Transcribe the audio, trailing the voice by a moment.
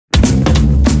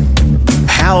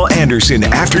Hal Anderson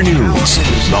Afternoons,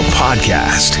 the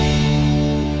podcast.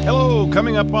 Hello,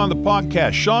 coming up on the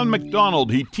podcast, Sean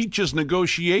McDonald. He teaches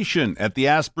negotiation at the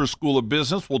Asper School of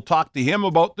Business. We'll talk to him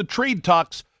about the trade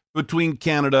talks between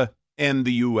Canada and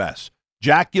the U.S.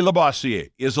 Jackie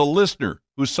Labossiere is a listener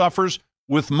who suffers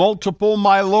with multiple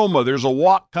myeloma. There's a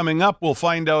walk coming up. We'll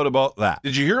find out about that.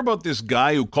 Did you hear about this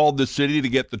guy who called the city to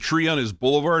get the tree on his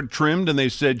boulevard trimmed, and they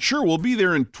said, sure, we'll be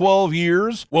there in 12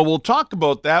 years? Well, we'll talk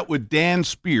about that with Dan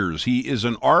Spears. He is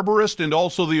an arborist and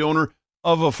also the owner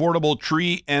of Affordable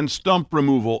Tree and Stump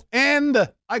Removal. And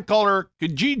I call her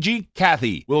Kijiji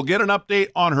Kathy. We'll get an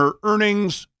update on her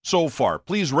earnings so far.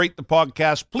 Please rate the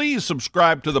podcast. Please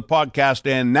subscribe to the podcast.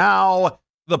 And now,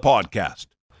 the podcast.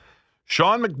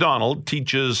 Sean McDonald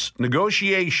teaches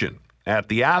negotiation at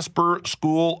the Asper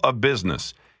School of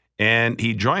Business, and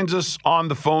he joins us on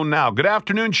the phone now. Good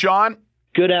afternoon, Sean.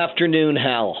 Good afternoon,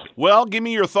 Hal. Well, give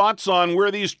me your thoughts on where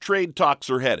these trade talks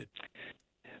are headed.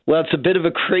 Well, it's a bit of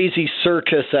a crazy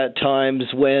circus at times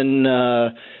when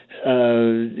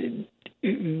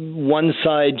one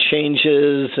side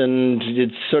changes, and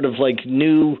it's sort of like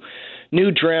new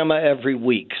drama every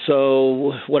week.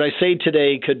 So what I say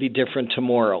today could be different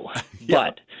tomorrow.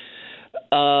 Yeah. But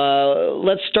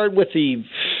let's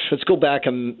go back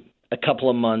a couple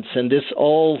of months, and this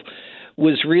all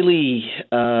was really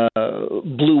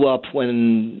blew up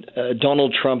when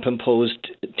Donald Trump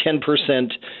imposed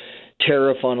 10%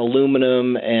 tariff on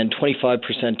aluminum and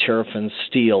 25% tariff on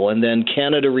steel, and then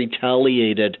Canada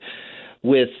retaliated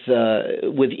with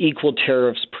equal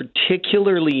tariffs,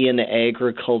 particularly in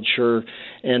agriculture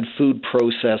and food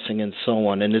processing and so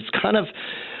on. And it's kind of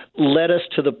led us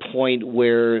to the point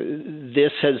where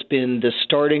this has been the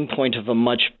starting point of a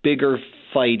much bigger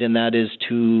fight, and that is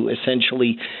to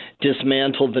essentially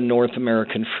dismantle the North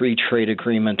American Free Trade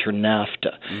Agreement, or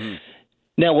NAFTA. Mm-hmm.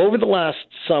 Now, over the last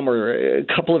summer, a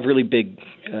couple of really big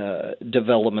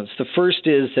developments. The first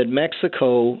is that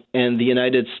Mexico and the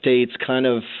United States kind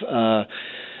of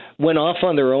went off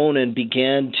on their own and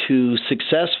began to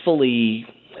successfully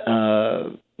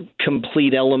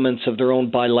complete elements of their own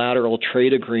bilateral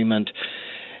trade agreement,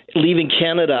 leaving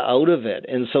Canada out of it.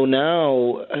 And so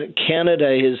now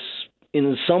Canada is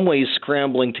in some ways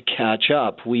scrambling to catch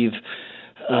up. We've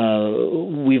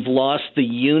lost the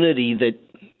unity that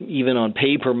even on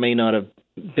paper may not have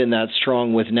been that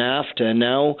strong with NAFTA. And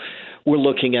now we're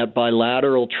looking at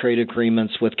bilateral trade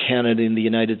agreements with Canada and the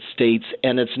United States,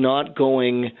 and it's not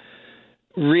going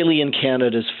really in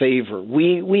Canada's favor.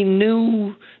 We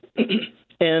knew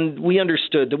and we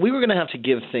understood that we were going to have to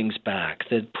give things back,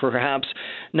 that perhaps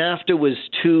NAFTA was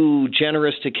too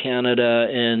generous to Canada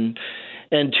and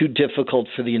too difficult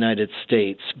for the United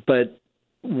States. But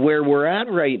where we're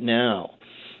at right now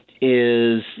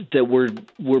is that we're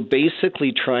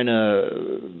basically trying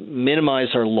to minimize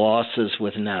our losses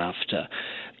with NAFTA.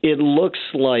 It looks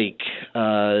like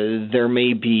there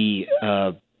may be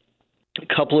a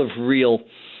couple of real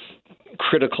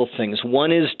critical things.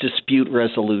 One is dispute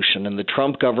resolution, and the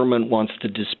Trump government wants the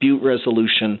dispute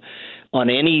resolution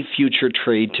on any future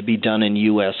trade to be done in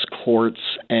U.S. courts,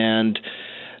 and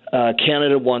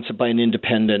Canada wants it by an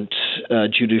independent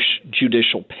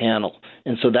judicial panel.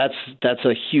 And so that's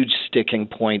a huge sticking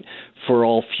point for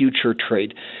all future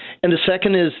trade. And the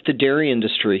second is the dairy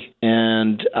industry.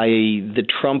 And the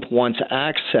Trump wants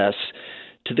access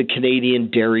to the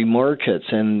Canadian dairy markets.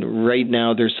 And right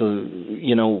now there's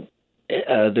been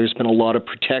a lot of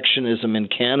protectionism in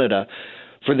Canada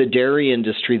for the dairy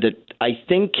industry that I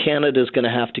think Canada's going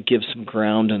to have to give some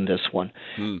ground on this one.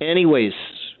 Anyways,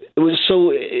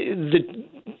 the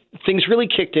things really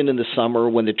kicked in the summer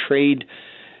when the trade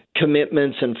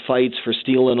commitments and fights for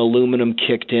steel and aluminum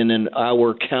kicked in, and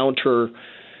our counter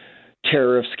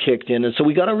tariffs kicked in. And so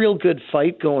we got a real good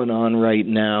fight going on right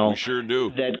now. We sure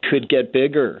do. That could get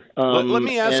bigger. Let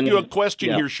me ask you a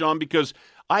question here, Sean, because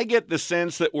I get the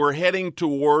sense that we're heading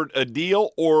toward a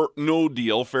deal or no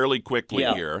deal fairly quickly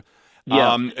here.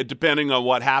 Depending on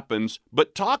what happens.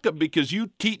 But because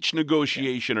you teach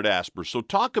negotiation at Asper, so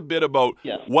talk a bit about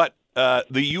what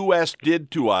the U.S.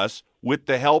 did to us with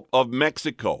the help of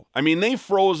Mexico. I mean, they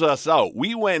froze us out.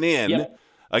 We went in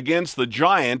against the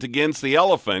giant, against the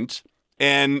elephant,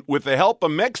 and with the help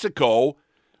of Mexico,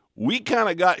 we kind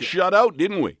of got shut out,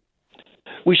 didn't we?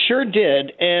 We sure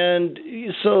did. And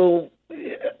so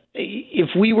if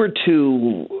we were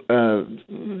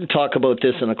to talk about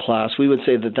this in a class, we would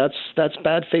say that that's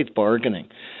bad faith bargaining.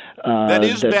 That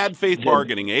is bad faith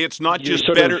bargaining, eh? It's not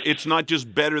just better. It's not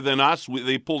just better than us.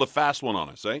 They pulled a fast one on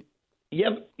us, eh?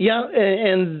 Yep, yeah,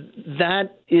 and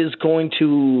that is going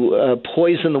to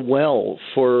poison the well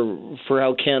for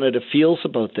how Canada feels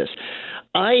about this.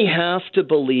 I have to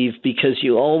believe, because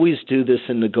you always do this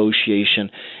in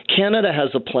negotiation, Canada has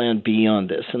a plan B on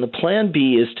this. And the plan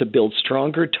B is to build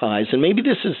stronger ties. And maybe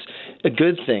this is a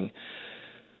good thing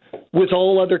with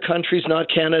all other countries, not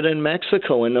Canada and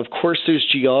Mexico. And of course, there's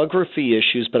geography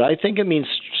issues, but I think it means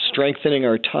strengthening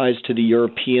our ties to the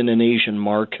European and Asian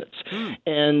markets.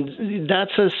 And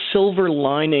that's a silver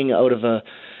lining out of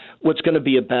what's going to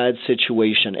be a bad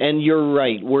situation. And you're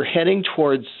right, we're heading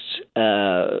towards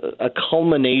a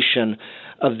culmination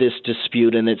of this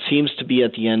dispute, and it seems to be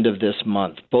at the end of this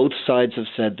month. Both sides have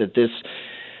said that this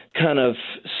kind of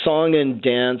song and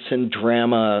dance and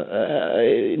drama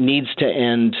needs to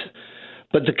end.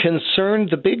 But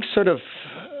the big sort of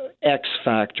X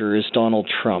factor is Donald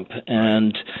Trump.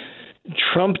 And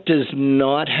Trump does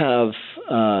not have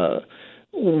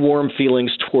warm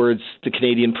feelings towards the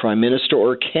Canadian Prime Minister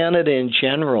or Canada in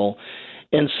general.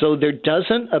 And so there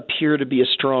doesn't appear to be a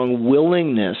strong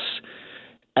willingness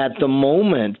at the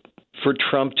moment for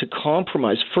Trump to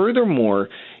compromise. Furthermore,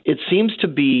 it seems to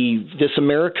be this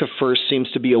America First seems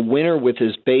to be a winner with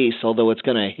his base, although it's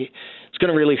going to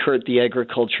really hurt the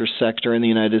agriculture sector in the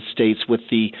United States with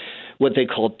what they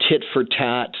call tit for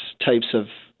tat types of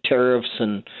tariffs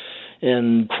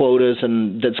and quotas,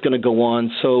 and that's going to go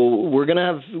on. So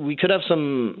we could have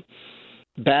some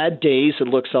bad days. It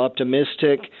looks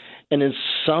optimistic, and in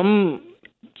some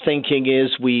thinking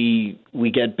is we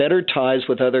get better ties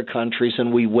with other countries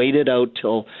and we wait it out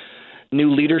till new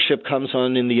leadership comes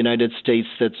on in the United States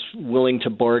that's willing to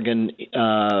bargain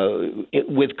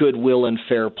with goodwill and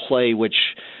fair play, which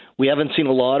we haven't seen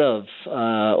a lot of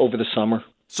over the summer.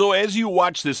 So as you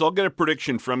watch this, I'll get a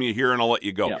prediction from you here and I'll let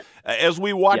you go. Yeah. As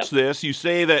we watch this, you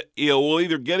say that we'll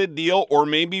either get a deal or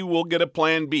maybe we'll get a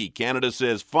plan B. Canada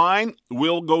says, fine,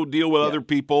 we'll go deal with other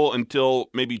people until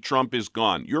maybe Trump is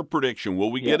gone. Your prediction, will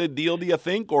we get a deal, do you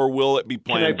think, or will it be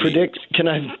plan B? Can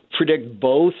I predict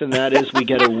both? And that is we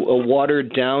get a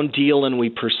watered-down deal and we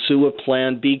pursue a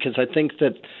plan B, because I think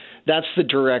that's the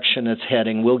direction it's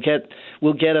heading. We'll get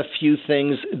a few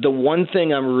things. The one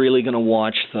thing I'm really going to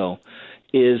watch, though,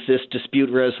 is this dispute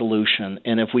resolution.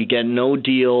 And if we get no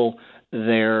deal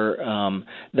there,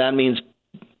 that means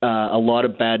a lot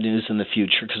of bad news in the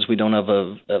future because we don't have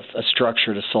a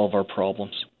structure to solve our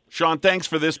problems. Sean, thanks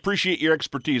for this. Appreciate your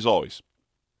expertise always.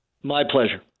 My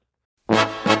pleasure.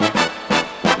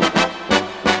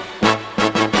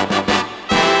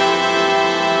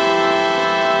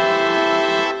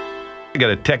 I got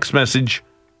a text message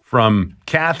from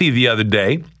Kathy the other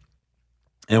day,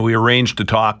 and we arranged to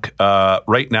talk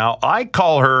right now. I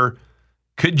call her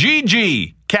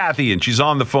Kijiji Kathy, and she's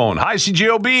on the phone. Hi,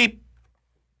 CJOB.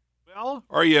 Well,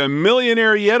 are you a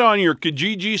millionaire yet on your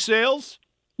Kijiji sales?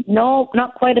 No,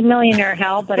 not quite a millionaire,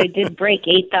 Hal, but I did break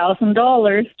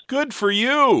 $8,000. Good for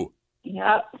you.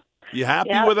 Yep. You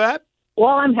happy with that?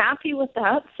 Well, I'm happy with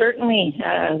that, certainly.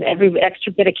 Every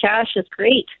extra bit of cash is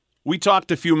great. We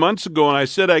talked a few months ago, and I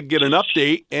said I'd get an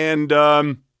update. And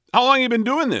how long have you been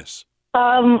doing this?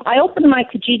 I opened my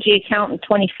Kijiji account in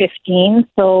 2015,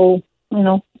 so,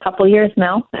 a couple of years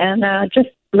now, and just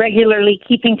regularly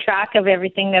keeping track of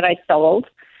everything that I sold.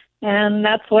 And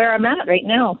that's where I'm at right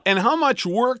now. And how much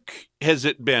work has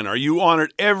it been? Are you on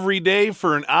it every day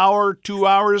for an hour, 2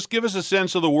 hours? Give us a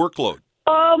sense of the workload.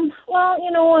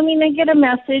 Well, I get a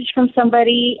message from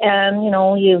somebody and,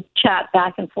 you chat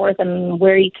back and forth and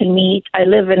where you can meet. I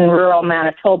live in rural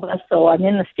Manitoba, so I'm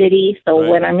in the city. So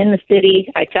when I'm in the city,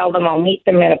 I tell them I'll meet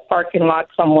them at a parking lot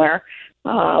somewhere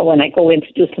when I go in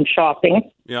to do some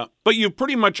shopping. Yeah. But you've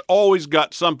pretty much always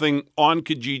got something on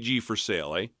Kijiji for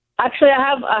sale, eh? Actually,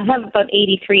 I have about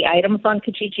 83 items on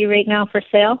Kijiji right now for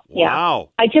sale. Wow.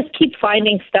 Yeah. I just keep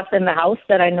finding stuff in the house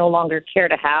that I no longer care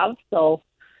to have. So,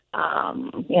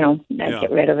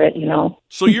 get rid of it,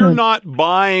 So you're not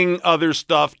buying other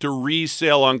stuff to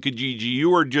resell on Kijiji.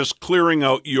 You are just clearing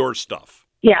out your stuff.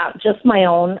 Yeah, just my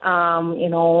own.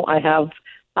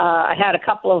 I had a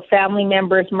couple of family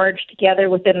members merged together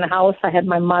within the house. I had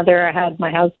my mother, I had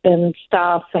my husband's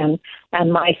stuff and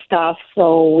my stuff.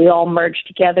 So we all merged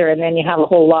together, and then you have a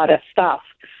whole lot of stuff.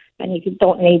 And you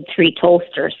don't need 3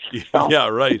 toasters. So. Yeah,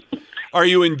 right. Are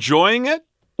you enjoying it?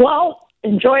 Well,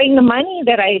 enjoying the money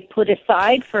that I put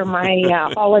aside for my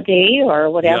holiday or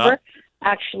whatever. Yeah.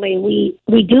 Actually, we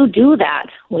do that.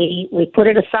 We put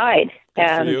it aside,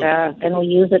 and then we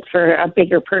use it for a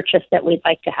bigger purchase that we'd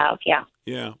like to have, yeah.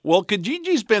 Yeah. Well,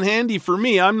 Kijiji's been handy for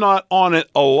me. I'm not on it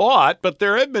a lot, but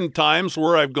there have been times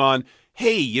where I've gone,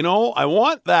 hey, I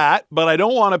want that, but I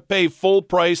don't want to pay full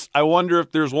price. I wonder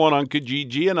if there's one on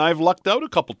Kijiji, and I've lucked out a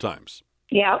couple times.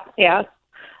 Yeah, yeah.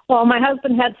 Well, my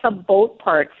husband had some boat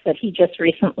parts that he just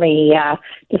recently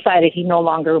decided he no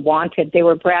longer wanted. They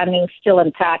were brand new, still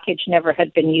in package, never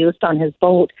had been used on his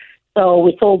boat. So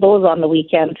we sold those on the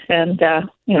weekend and,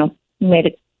 made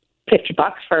it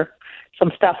 $50 for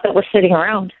some stuff that was sitting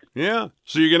around. Yeah.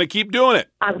 So you're going to keep doing it.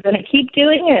 I'm going to keep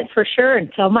doing it for sure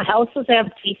until my house is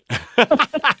empty.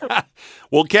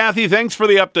 Well, Kathy, thanks for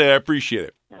the update. I appreciate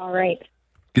it. All right.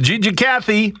 Kijiji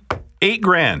Kathy,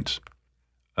 $8,000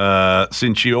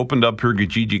 since she opened up her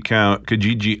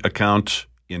Kijiji account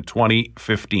in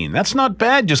 2015. That's not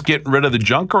bad, just getting rid of the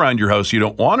junk around your house you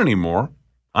don't want anymore.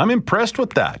 I'm impressed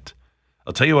with that.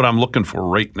 I'll tell you what I'm looking for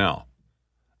right now.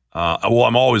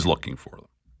 I'm always looking for them,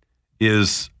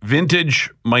 is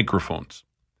vintage microphones.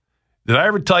 Did I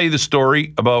ever tell you the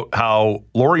story about how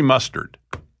Laurie Mustard,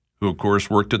 who, of course,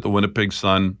 worked at the Winnipeg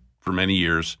Sun for many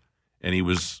years, and he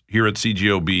was here at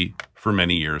CJOB for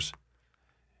many years.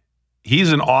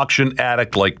 He's an auction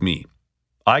addict like me.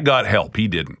 I got help. He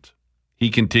didn't.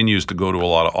 He continues to go to a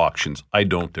lot of auctions. I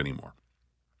don't anymore.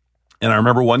 And I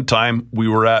remember one time we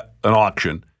were at an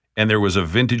auction, and there was a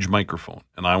vintage microphone,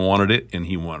 and I wanted it, and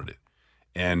he wanted it.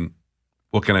 And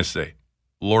what can I say?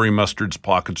 Laurie Mustard's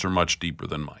pockets are much deeper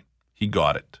than mine. He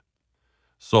got it.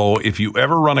 So if you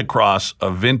ever run across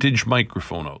a vintage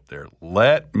microphone out there,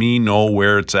 let me know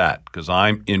where it's at, because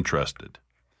I'm interested.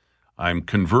 I'm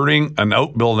converting an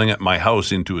outbuilding at my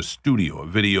house into a studio, a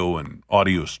video and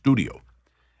audio studio.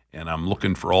 And I'm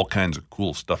looking for all kinds of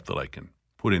cool stuff that I can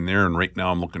put in there. And right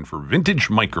now I'm looking for vintage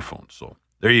microphones. So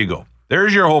there you go.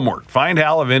 There's your homework. Find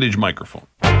Hal a vintage microphone.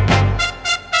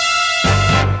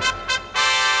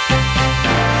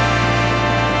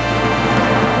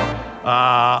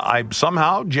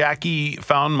 Somehow Jackie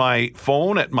found my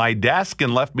phone at my desk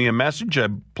and left me a message. I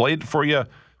played it for you.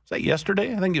 Was that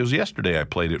yesterday? I think it was yesterday I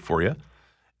played it for you.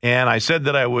 And I said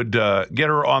that I would get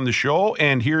her on the show,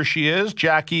 and here she is.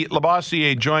 Jackie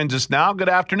Labossiere joins us now. Good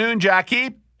afternoon,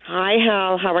 Jackie. Hi,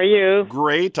 Hal. How are you?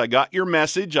 Great. I got your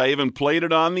message. I even played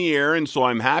it on the air, and so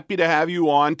I'm happy to have you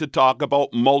on to talk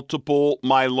about multiple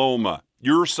myeloma.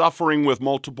 You're suffering with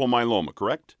multiple myeloma,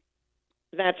 correct?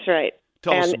 That's right.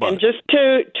 Tell us about it. And just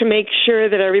to make sure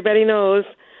that everybody knows,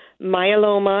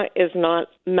 myeloma is not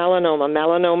melanoma.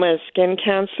 Melanoma is skin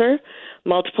cancer.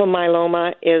 Multiple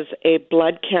myeloma is a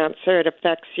blood cancer. It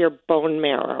affects your bone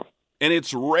marrow. And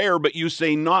it's rare, but you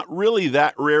say not really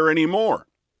that rare anymore.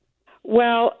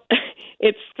 Well,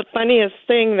 it's the funniest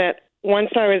thing that once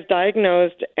I was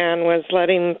diagnosed and was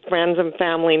letting friends and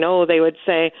family know, they would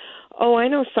say, oh, I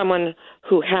know someone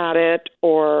who had it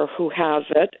or who has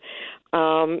it.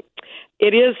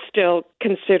 It is still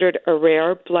considered a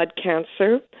rare blood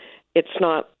cancer. It's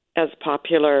not as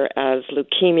popular as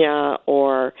leukemia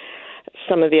or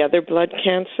some of the other blood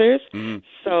cancers. Mm-hmm.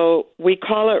 So we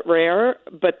call it rare,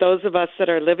 but those of us that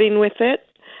are living with it,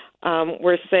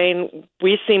 we're saying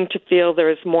we seem to feel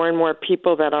there's more and more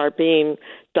people that are being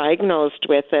diagnosed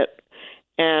with it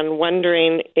and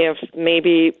wondering if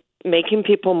maybe making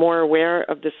people more aware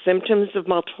of the symptoms of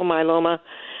multiple myeloma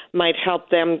might help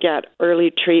them get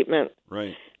early treatment.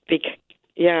 Right.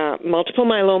 Multiple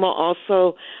myeloma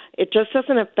also, it just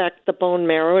doesn't affect the bone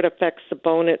marrow, it affects the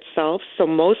bone itself. So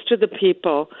most of the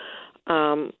people,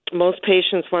 most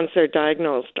patients, once they're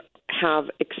diagnosed, have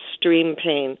extreme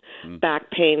pain, back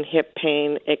pain, hip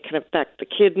pain. It can affect the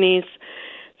kidneys.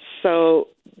 So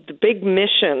the big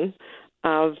mission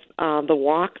of the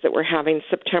walk that we're having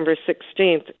September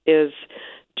 16th is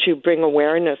to bring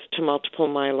awareness to multiple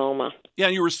myeloma. Yeah,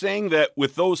 you were saying that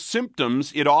with those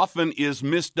symptoms, it often is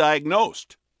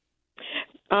misdiagnosed.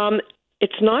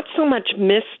 It's not so much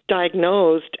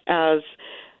misdiagnosed as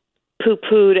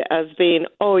poo-pooed as being,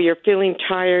 oh, you're feeling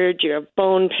tired, you have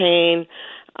bone pain,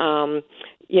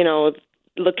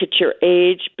 look at your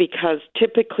age, because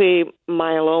typically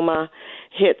myeloma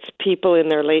hits people in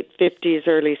their late 50s,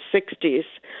 early 60s,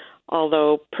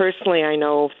 although personally I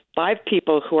know 5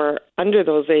 people who are under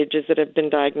those ages that have been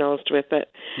diagnosed with it.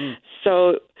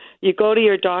 So you go to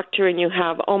your doctor and you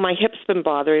have, oh, my hip's been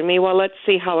bothering me. Well, let's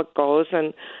see how it goes.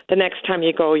 And the next time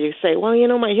you go, you say, well,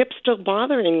 my hip's still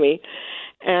bothering me.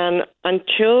 And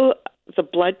until the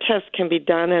blood test can be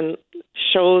done and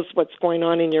shows what's going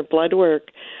on in your blood work,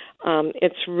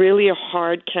 it's really a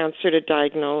hard cancer to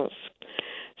diagnose.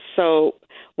 So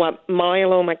what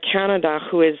Myeloma Canada,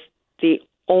 who is the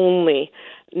only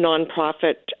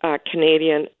nonprofit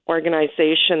Canadian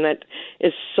organization that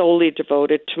is solely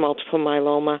devoted to multiple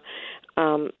myeloma,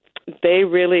 they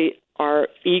really are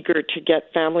eager to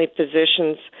get family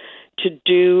physicians to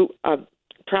do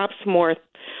perhaps more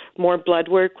blood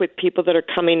work with people that are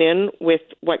coming in with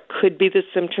what could be the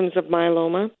symptoms of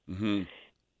myeloma. Mm-hmm.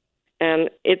 And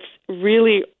it's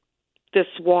really this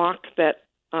walk that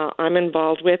I'm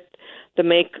involved with, the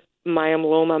Make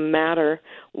Myeloma Matter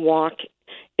walk,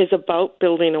 is about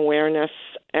building awareness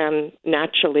and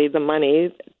naturally the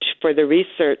money for the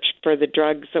research for the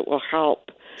drugs that will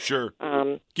help. Sure.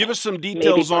 Give us some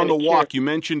details on the walk. You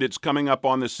mentioned it's coming up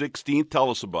on the 16th. Tell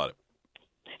us about it.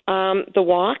 The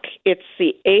walk, it's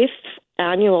the 8th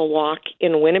annual walk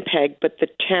in Winnipeg, but the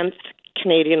 10th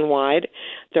Canadian-wide.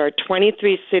 There are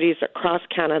 23 cities across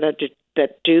Canada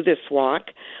that do this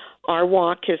walk. Our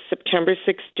walk is September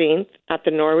 16th at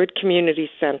the Norwood Community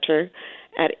Centre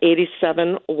at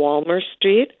 87 Walmer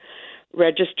Street.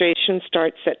 Registration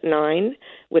starts at 9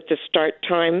 with the start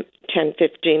time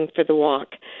 10:15 for the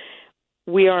walk.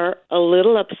 We are a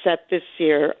little upset this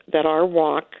year that our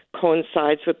walk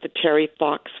coincides with the Terry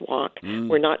Fox walk.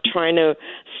 We're not trying to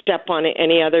step on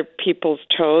any other people's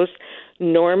toes.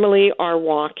 Normally, our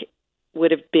walk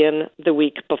would have been the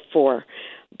week before,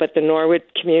 but the Norwood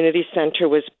Community Centre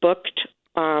was booked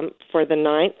for the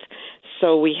 9th,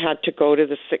 so we had to go to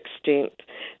the 16th.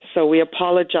 So we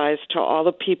apologize to all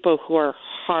the people who are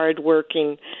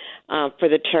hardworking for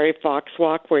the Terry Fox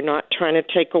walk. We're not trying to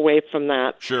take away from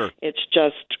that. Sure. It's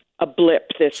just a blip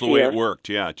this year. That's the way it worked.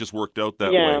 Yeah, it just worked out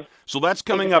that way. So that's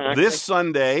coming up this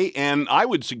Sunday, and I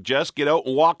would suggest get out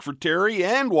and walk for Terry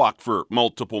and walk for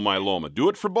multiple myeloma. Do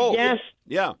it for both. Yes.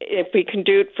 Yeah. If we can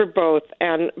do it for both.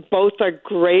 And both are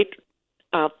great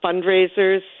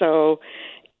fundraisers. So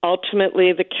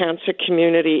ultimately, the cancer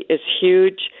community is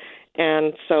huge.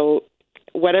 And so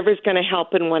whatever's going to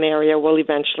help in one area will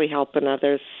eventually help in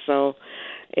others. So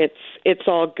it's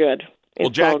all good. Well,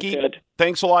 Jackie,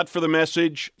 thanks a lot for the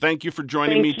message. Thank you for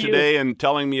joining me today and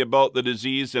telling me about the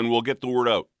disease, and we'll get the word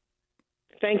out.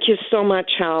 Thank you so much,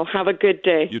 Hal. Have a good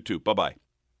day. You too. Bye-bye.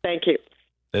 Thank you.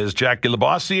 There's Jackie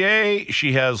Labossiere.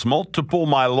 She has multiple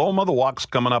myeloma. The walk's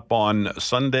coming up on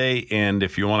Sunday, and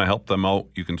if you want to help them out,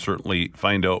 you can certainly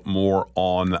find out more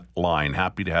online.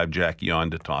 Happy to have Jackie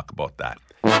on to talk about that.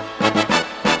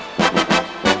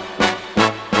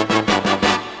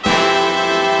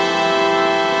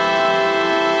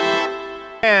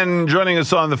 And joining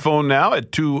us on the phone now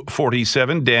at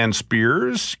 2:47, Dan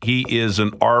Spears. He is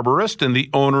an arborist and the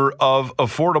owner of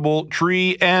Affordable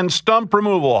Tree and Stump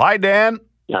Removal. Hi, Dan.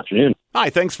 Good afternoon. Hi,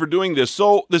 thanks for doing this.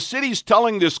 So the city's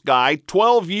telling this guy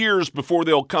 12 years before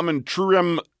they'll come and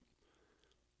trim.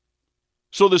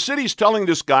 So the city's telling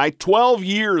this guy 12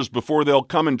 years before they'll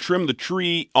come and trim the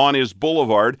tree on his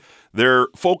boulevard. They're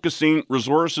focusing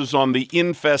resources on the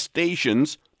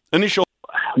infestations.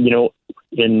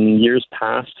 In years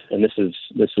past, and this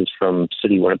is from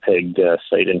City Winnipeg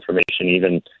site information,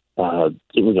 even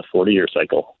it was a 40-year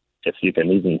cycle, if you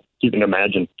can even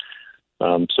imagine.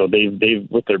 So they've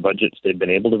with their budgets, they've been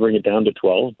able to bring it down to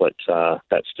 12, but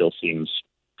that still seems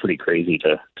pretty crazy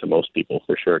to most people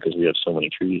for sure, because we have so many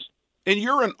trees. And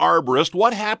you're an arborist.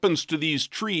 What happens to these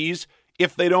trees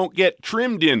if they don't get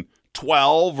trimmed in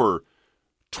 12 or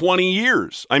 20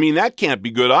 years? I mean, that can't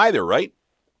be good either, right?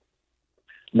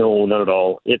 No, not at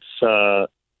all. It's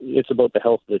about the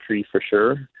health of the tree for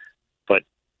sure, but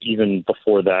even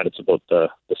before that, it's about the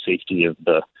safety of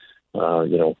the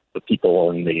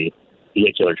people and the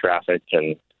vehicular traffic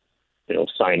and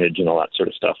signage and all that sort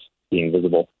of stuff being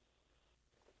visible.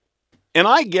 And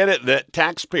I get it that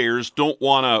taxpayers don't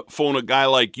want to phone a guy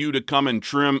like you to come and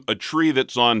trim a tree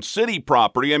that's on city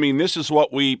property. I mean, this is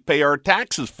what we pay our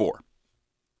taxes for.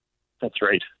 That's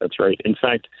right. In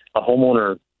fact, if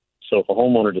a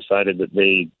homeowner decided that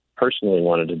they personally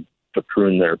wanted to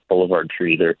prune their boulevard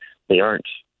tree, they aren't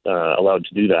allowed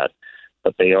to do that,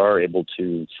 but they are able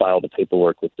to file the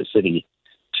paperwork with the city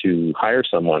to hire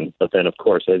someone. But then, of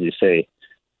course, as you say,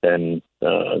 then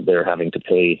they're having to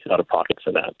pay out of pocket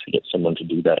for that to get someone to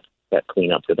do that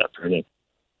cleanup or that pruning.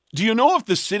 Do you know if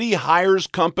the city hires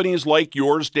companies like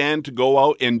yours, Dan, to go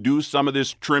out and do some of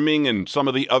this trimming and some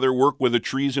of the other work with the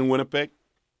trees in Winnipeg?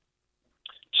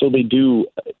 So they do,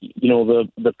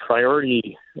 the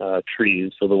priority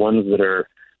trees, so the ones that are,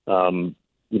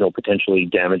 potentially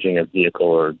damaging a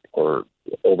vehicle or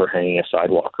overhanging a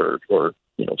sidewalk or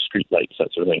street lights,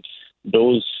 that sort of thing.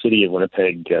 Those City of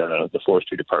Winnipeg, the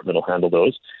Forestry Department will handle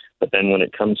those. But then when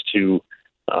it comes to,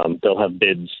 they'll have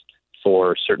bids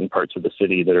for certain parts of the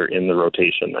city that are in the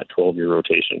rotation, that 12-year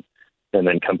rotation. And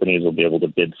then companies will be able to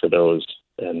bid for those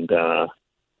and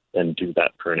do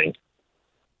that pruning.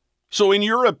 So in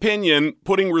your opinion,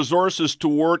 putting resources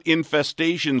toward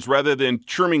infestations rather than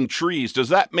trimming trees, does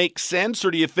that make sense,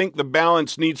 or do you think the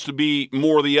balance needs to be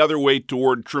more the other way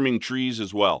toward trimming trees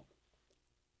as well?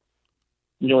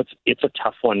 It's a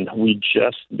tough one. We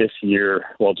just this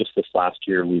last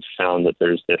year, we've found that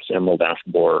there's this emerald ash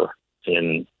borer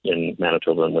in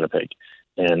Manitoba and Winnipeg.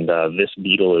 And this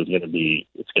beetle is going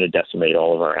to decimate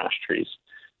all of our ash trees.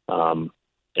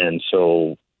 And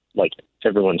so, like,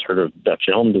 everyone's heard of Dutch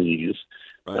elm disease,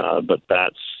 right. But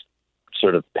that's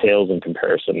sort of pales in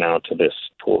comparison now to this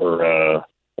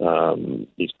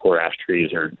these poor ash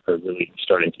trees are really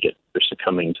starting to they're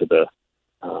succumbing to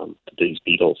these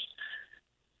beetles.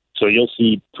 So you'll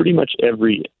see pretty much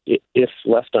if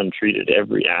left untreated,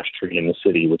 every ash tree in the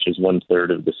city, which is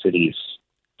 1/3 of the city's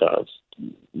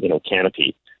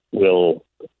canopy, will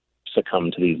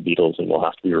succumb to these beetles and will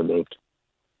have to be removed.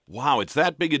 Wow, it's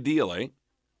that big a deal, eh?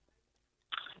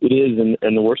 It is,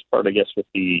 and the worst part, I guess, with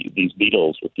these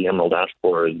beetles, with the emerald ash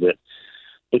borer, is that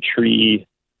the tree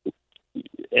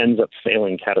ends up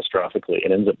failing catastrophically.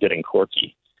 It ends up getting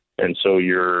corky. And so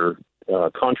your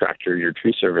contractor, your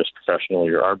tree service professional,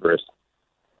 your arborist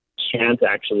can't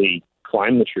actually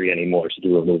climb the tree anymore to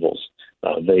do removals.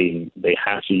 They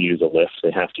have to use a lift.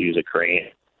 They have to use a crane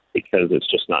because it's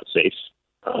just not safe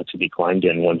to be climbed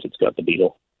in once it's got the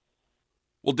beetle.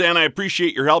 Well, Dan, I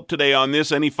appreciate your help today on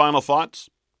this. Any final thoughts?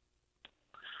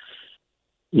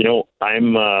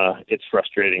 It's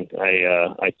frustrating.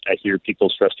 I hear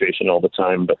people's frustration all the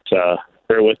time, but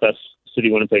bear with us. City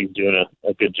of Winnipeg's doing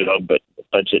a good job, but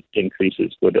budget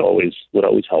increases would always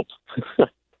help.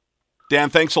 Dan,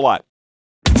 thanks a lot.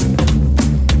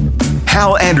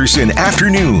 Hal Anderson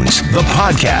Afternoons, the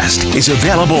podcast, is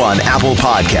available on Apple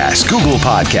Podcasts, Google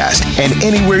Podcasts, and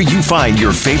anywhere you find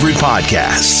your favorite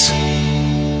podcasts.